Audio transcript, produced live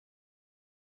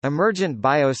Emergent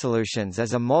BioSolutions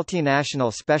is a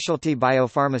multinational specialty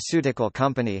biopharmaceutical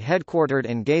company headquartered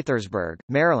in Gaithersburg,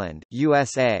 Maryland,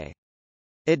 USA.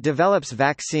 It develops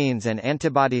vaccines and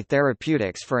antibody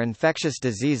therapeutics for infectious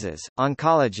diseases,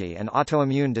 oncology and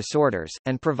autoimmune disorders,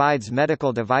 and provides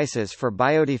medical devices for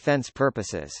biodefense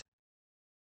purposes.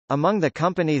 Among the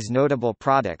company's notable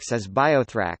products is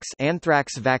BioThrax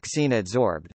anthrax vaccine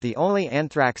adsorbed, the only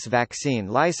anthrax vaccine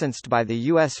licensed by the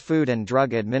U.S. Food and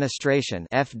Drug Administration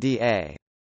 (FDA).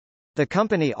 The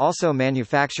company also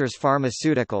manufactures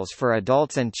pharmaceuticals for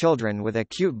adults and children with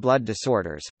acute blood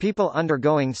disorders, people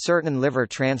undergoing certain liver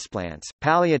transplants,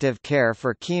 palliative care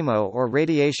for chemo or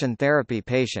radiation therapy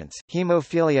patients,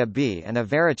 hemophilia B and a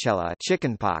varicella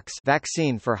chickenpox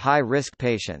vaccine for high-risk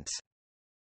patients.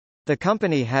 The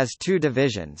company has two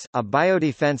divisions, a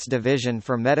biodefense division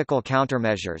for medical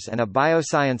countermeasures and a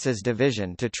biosciences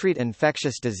division to treat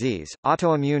infectious disease,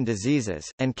 autoimmune diseases,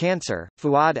 and cancer.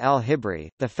 Fuad El-Hibri,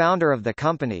 the founder of the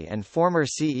company and former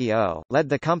CEO, led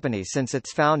the company since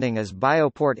its founding as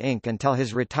Bioport Inc. until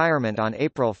his retirement on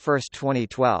April 1,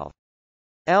 2012.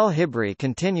 El-Hibri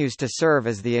continues to serve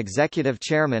as the executive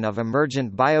chairman of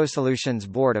Emergent BioSolutions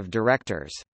Board of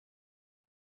Directors.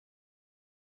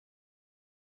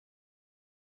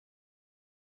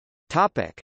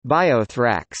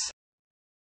 BioThrax.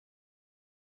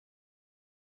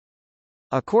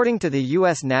 According to the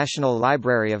U.S. National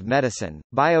Library of Medicine,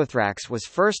 BioThrax was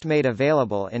first made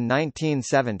available in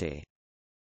 1970.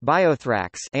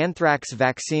 BioThrax anthrax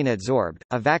vaccine adsorbed,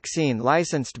 a vaccine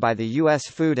licensed by the U.S.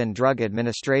 Food and Drug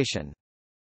Administration.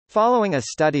 Following a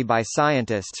study by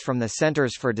scientists from the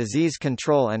Centers for Disease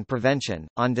Control and Prevention,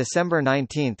 on December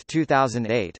 19,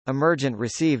 2008, Emergent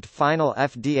received final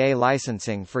FDA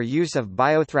licensing for use of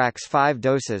BioThrax 5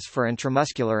 doses for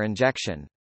intramuscular injection.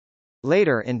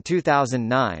 Later in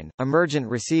 2009, Emergent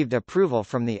received approval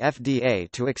from the FDA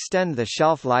to extend the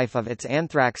shelf life of its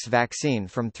anthrax vaccine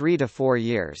from 3 to 4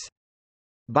 years.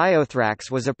 BioThrax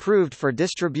was approved for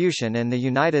distribution in the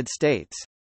United States.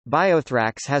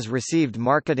 BioThrax has received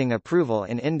marketing approval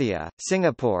in India,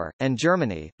 Singapore, and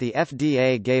Germany. The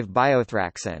FDA gave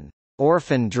BioThrax an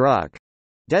orphan drug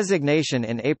designation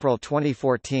in April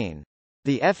 2014.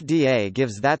 The FDA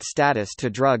gives that status to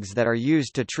drugs that are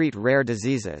used to treat rare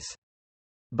diseases.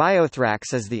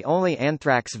 BioThrax is the only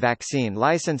anthrax vaccine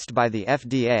licensed by the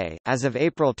FDA. As of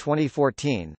April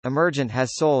 2014, Emergent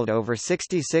has sold over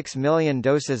 66 million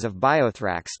doses of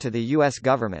BioThrax to the U.S.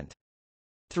 government.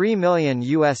 3 million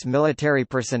U.S. military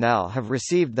personnel have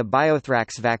received the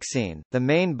BioThrax vaccine. The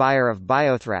main buyer of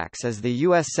BioThrax is the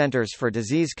U.S. Centers for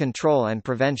Disease Control and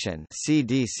Prevention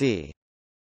 (CDC).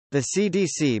 The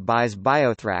CDC buys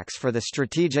BioThrax for the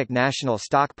Strategic National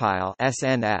Stockpile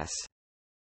 (SNS).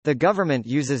 The government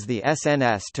uses the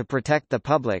SNS to protect the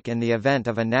public in the event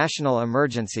of a national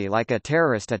emergency like a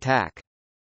terrorist attack.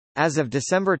 As of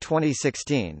December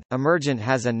 2016, Emergent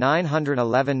has a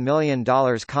 $911 million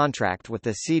contract with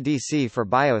the CDC for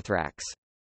BioThrax.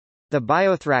 The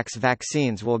BioThrax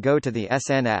vaccines will go to the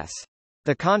SNS.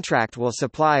 The contract will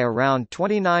supply around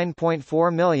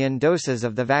 29.4 million doses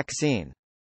of the vaccine.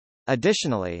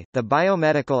 Additionally, the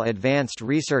Biomedical Advanced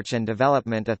Research and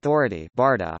Development Authority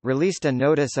 (BARDA) released a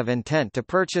notice of intent to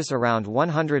purchase around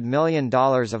 $100 million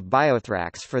of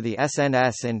BioThrax for the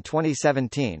SNS in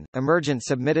 2017. Emergent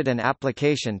submitted an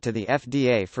application to the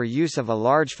FDA for use of a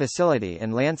large facility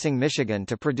in Lansing, Michigan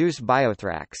to produce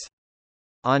BioThrax.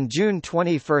 On June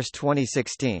 21,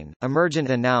 2016, Emergent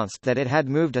announced that it had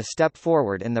moved a step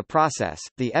forward in the process.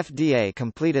 The FDA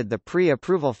completed the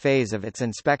pre-approval phase of its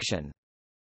inspection.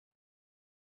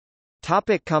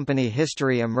 Company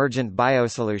history. Emergent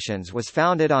BioSolutions was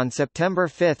founded on September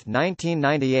 5,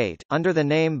 1998, under the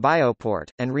name Bioport,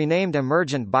 and renamed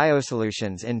Emergent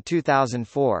BioSolutions in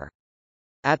 2004.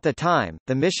 At the time,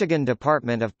 the Michigan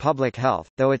Department of Public Health,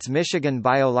 though its Michigan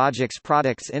Biologics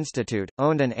Products Institute,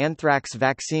 owned an anthrax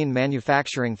vaccine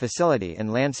manufacturing facility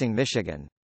in Lansing, Michigan.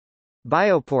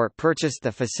 Bioport purchased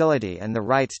the facility and the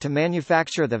rights to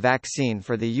manufacture the vaccine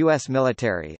for the U.S.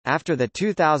 military. After the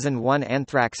 2001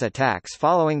 anthrax attacks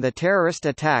following the terrorist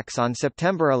attacks on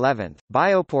September 11,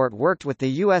 Bioport worked with the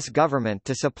U.S. government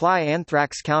to supply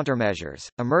anthrax countermeasures.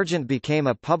 Emergent became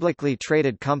a publicly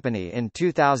traded company in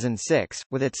 2006,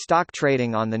 with its stock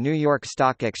trading on the New York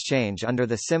Stock Exchange under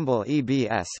the symbol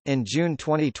EBS. In June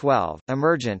 2012,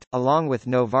 Emergent, along with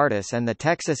Novartis and the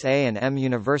Texas A&M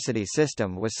University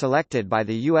System, was selected by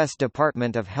the U.S.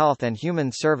 Department of Health and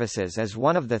Human Services as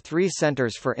one of the 3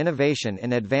 centers for innovation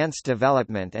in advanced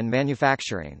development and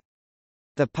manufacturing.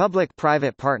 The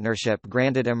public-private partnership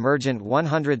granted Emergent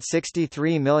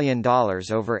 $163 million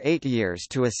over 8 years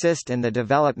to assist in the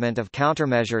development of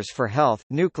countermeasures for health,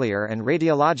 nuclear and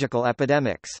radiological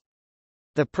epidemics.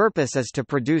 The purpose is to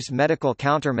produce medical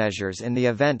countermeasures in the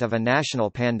event of a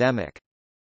national pandemic.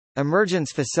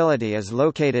 Emergent's facility is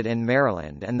located in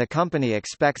Maryland and the company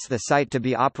expects the site to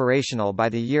be operational by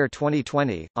the year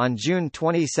 2020. On June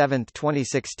 27,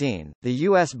 2016, the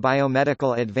U.S.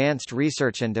 Biomedical Advanced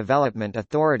Research and Development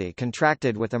Authority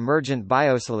contracted with Emergent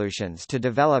BioSolutions to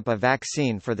develop a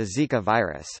vaccine for the Zika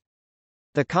virus.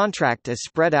 The contract is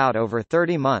spread out over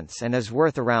 30 months and is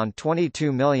worth around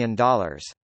 $22 million.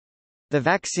 The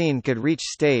vaccine could reach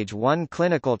Stage 1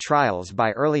 clinical trials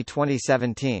by early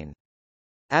 2017.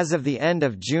 As of the end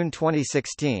of June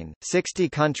 2016, 60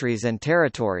 countries and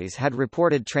territories had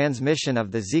reported transmission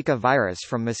of the Zika virus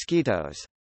from mosquitoes.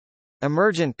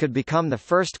 Emergent could become the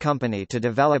first company to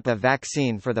develop a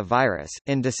vaccine for the virus.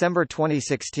 In December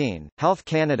 2016, Health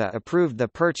Canada approved the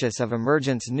purchase of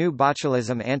Emergent's new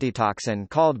botulism antitoxin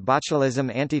called botulism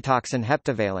antitoxin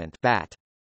heptavalent (BAT).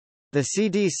 The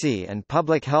CDC and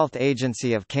Public Health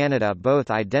Agency of Canada both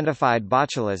identified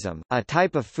botulism, a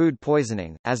type of food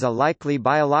poisoning, as a likely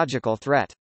biological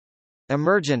threat.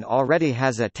 Emergent already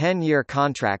has a 10-year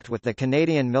contract with the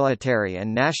Canadian Military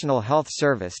and National Health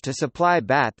Service to supply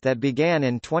BAT that began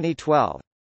in 2012.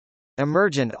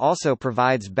 Emergent also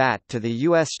provides BAT to the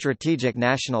U.S. Strategic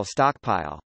National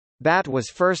Stockpile. BAT was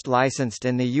first licensed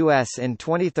in the U.S. in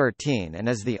 2013 and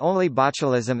is the only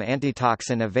botulism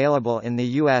antitoxin available in the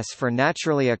U.S. for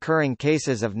naturally occurring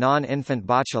cases of non-infant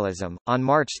botulism. On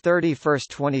March 31,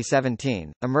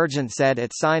 2017, Emergent said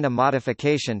it signed a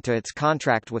modification to its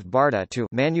contract with BARDA to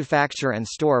manufacture and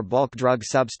store bulk drug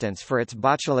substance for its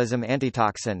botulism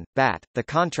antitoxin, BAT. The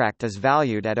contract is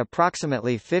valued at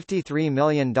approximately $53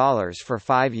 million for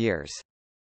 5 years.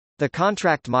 The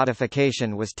contract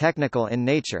modification was technical in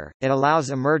nature. It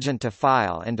allows Emergent to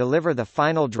file and deliver the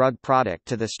final drug product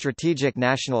to the Strategic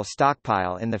National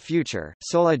Stockpile in the future.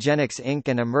 Soligenix Inc.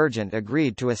 and Emergent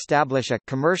agreed to establish a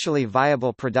commercially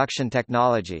viable production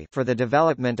technology for the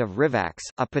development of Rivax,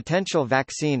 a potential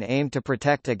vaccine aimed to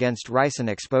protect against ricin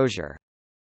exposure.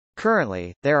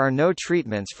 Currently, there are no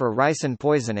treatments for ricin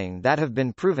poisoning that have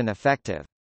been proven effective.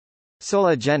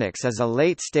 Soligenix is a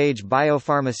late-stage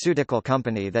biopharmaceutical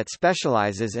company that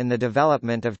specializes in the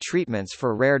development of treatments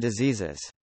for rare diseases.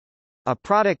 A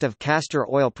product of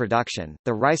castor oil production,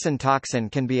 the ricin toxin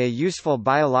can be a useful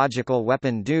biological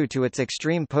weapon due to its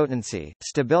extreme potency,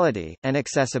 stability, and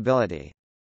accessibility.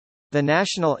 The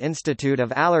National Institute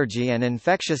of Allergy and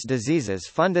Infectious Diseases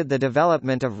funded the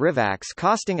development of Rivax,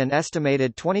 costing an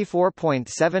estimated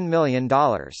 $24.7 million.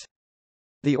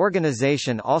 The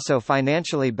organization also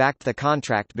financially backed the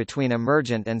contract between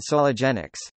Emergent and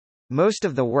Soligenix. Most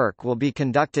of the work will be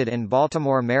conducted in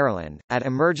Baltimore, Maryland, at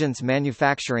Emergent's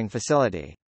manufacturing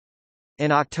facility. In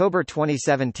October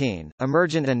 2017,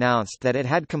 Emergent announced that it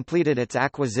had completed its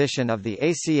acquisition of the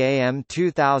ACAM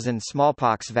 2000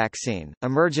 smallpox vaccine.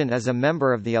 Emergent is a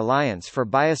member of the Alliance for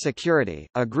Biosecurity,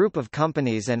 a group of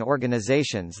companies and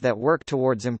organizations that work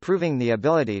towards improving the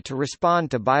ability to respond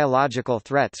to biological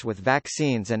threats with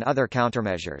vaccines and other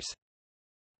countermeasures.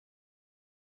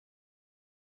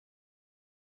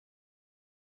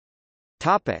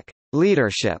 Topic: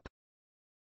 Leadership.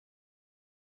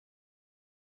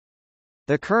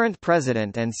 The current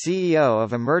president and CEO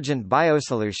of Emergent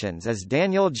BioSolutions is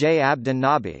Daniel J.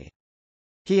 Abdin-Nabi.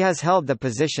 He has held the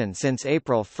position since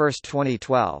April 1,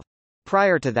 2012.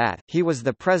 Prior to that, he was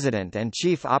the president and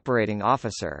chief operating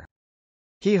officer.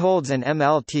 He holds an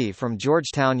MLT from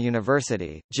Georgetown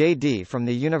University, JD from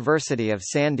the University of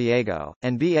San Diego,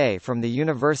 and BA from the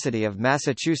University of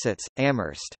Massachusetts,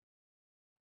 Amherst.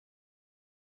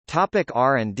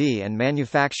 R&D and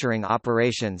manufacturing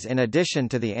operations. In addition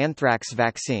to the anthrax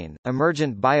vaccine,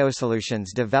 Emergent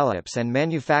BioSolutions develops and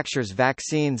manufactures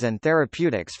vaccines and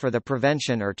therapeutics for the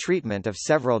prevention or treatment of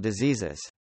several diseases.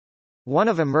 One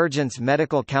of Emergent's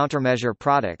medical countermeasure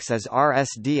products is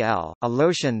RSDL, a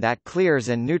lotion that clears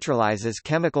and neutralizes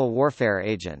chemical warfare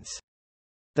agents.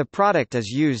 The product is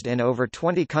used in over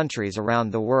 20 countries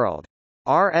around the world.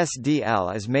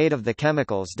 RSDL is made of the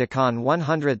chemicals Dicon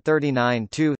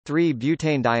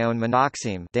 139,2,3-butanedione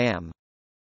monoxime (DAM).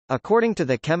 According to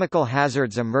the Chemical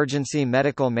Hazards Emergency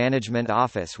Medical Management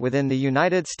Office within the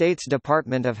United States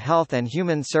Department of Health and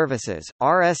Human Services,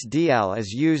 RSDL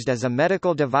is used as a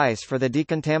medical device for the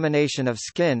decontamination of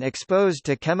skin exposed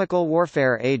to chemical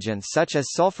warfare agents such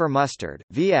as sulfur mustard,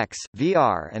 VX,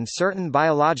 VR, and certain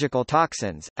biological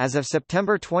toxins. As of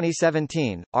September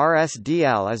 2017,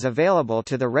 RSDL is available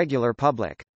to the regular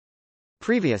public.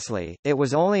 Previously, it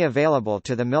was only available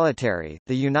to the military.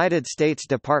 The United States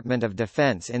Department of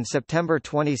Defense in September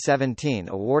 2017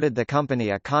 awarded the company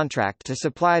a contract to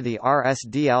supply the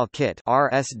RSDL kit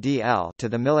 (RSDL) to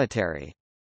the military.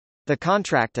 The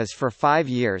contract is for 5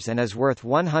 years and is worth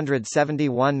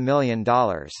 $171 million.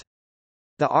 The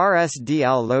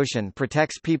RSDL lotion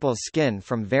protects people's skin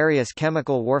from various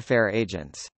chemical warfare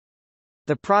agents.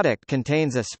 The product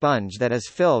contains a sponge that is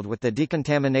filled with the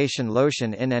decontamination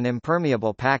lotion in an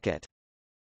impermeable packet.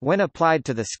 When applied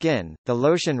to the skin, the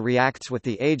lotion reacts with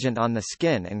the agent on the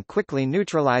skin and quickly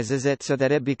neutralizes it so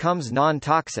that it becomes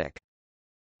non-toxic.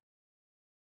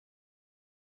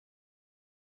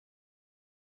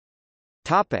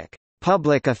 Topic: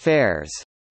 Public affairs.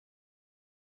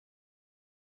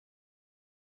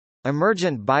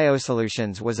 Emergent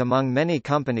BioSolutions was among many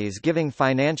companies giving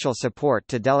financial support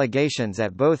to delegations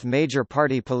at both major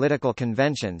party political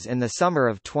conventions in the summer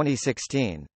of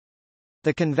 2016.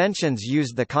 The conventions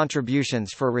used the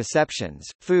contributions for receptions,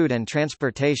 food and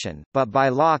transportation, but by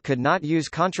law could not use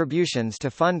contributions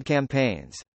to fund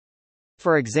campaigns.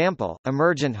 For example,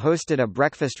 Emergent hosted a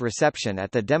breakfast reception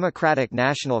at the Democratic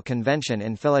National Convention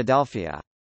in Philadelphia.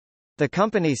 The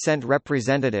company sent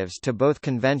representatives to both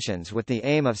conventions with the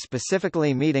aim of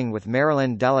specifically meeting with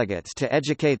Maryland delegates to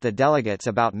educate the delegates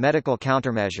about medical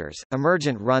countermeasures.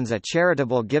 Emergent runs a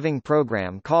charitable giving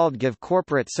program called Give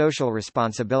Corporate Social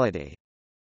Responsibility.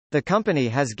 The company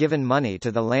has given money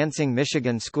to the Lansing,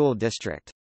 Michigan School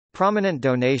District. Prominent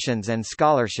donations and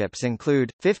scholarships include,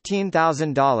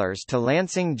 $15,000 to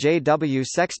Lansing J.W.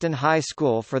 Sexton High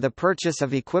School for the purchase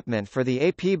of equipment for the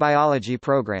AP Biology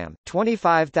program,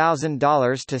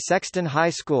 $25,000 to Sexton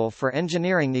High School for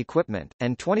engineering equipment,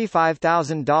 and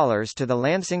 $25,000 to the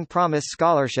Lansing Promise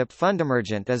Scholarship Fund.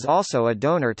 Emergent is also a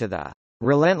donor to the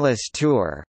Relentless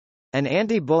Tour, an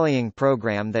anti-bullying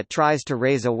program that tries to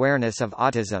raise awareness of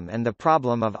autism and the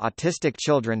problem of autistic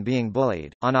children being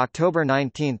bullied. On October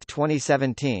 19,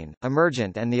 2017,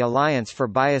 Emergent and the Alliance for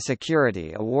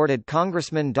Biosecurity awarded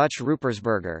Congressman Dutch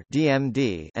Ruppersberger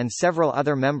 (DMD) and several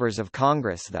other members of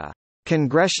Congress the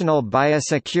Congressional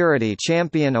Biosecurity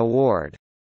Champion Award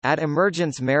at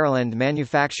Emergent's Maryland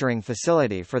manufacturing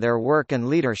facility for their work and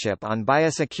leadership on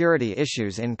biosecurity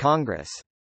issues in Congress.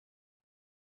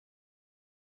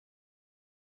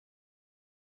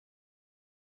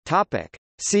 Topic.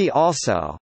 See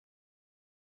also: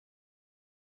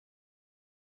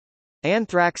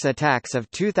 Anthrax attacks of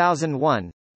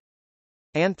 2001,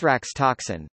 Anthrax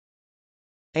toxin,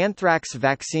 Anthrax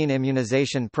vaccine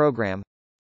immunization program,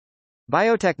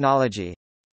 Biotechnology,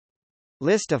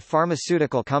 List of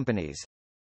pharmaceutical companies,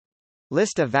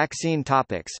 List of vaccine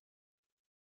topics,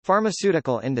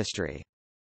 Pharmaceutical industry.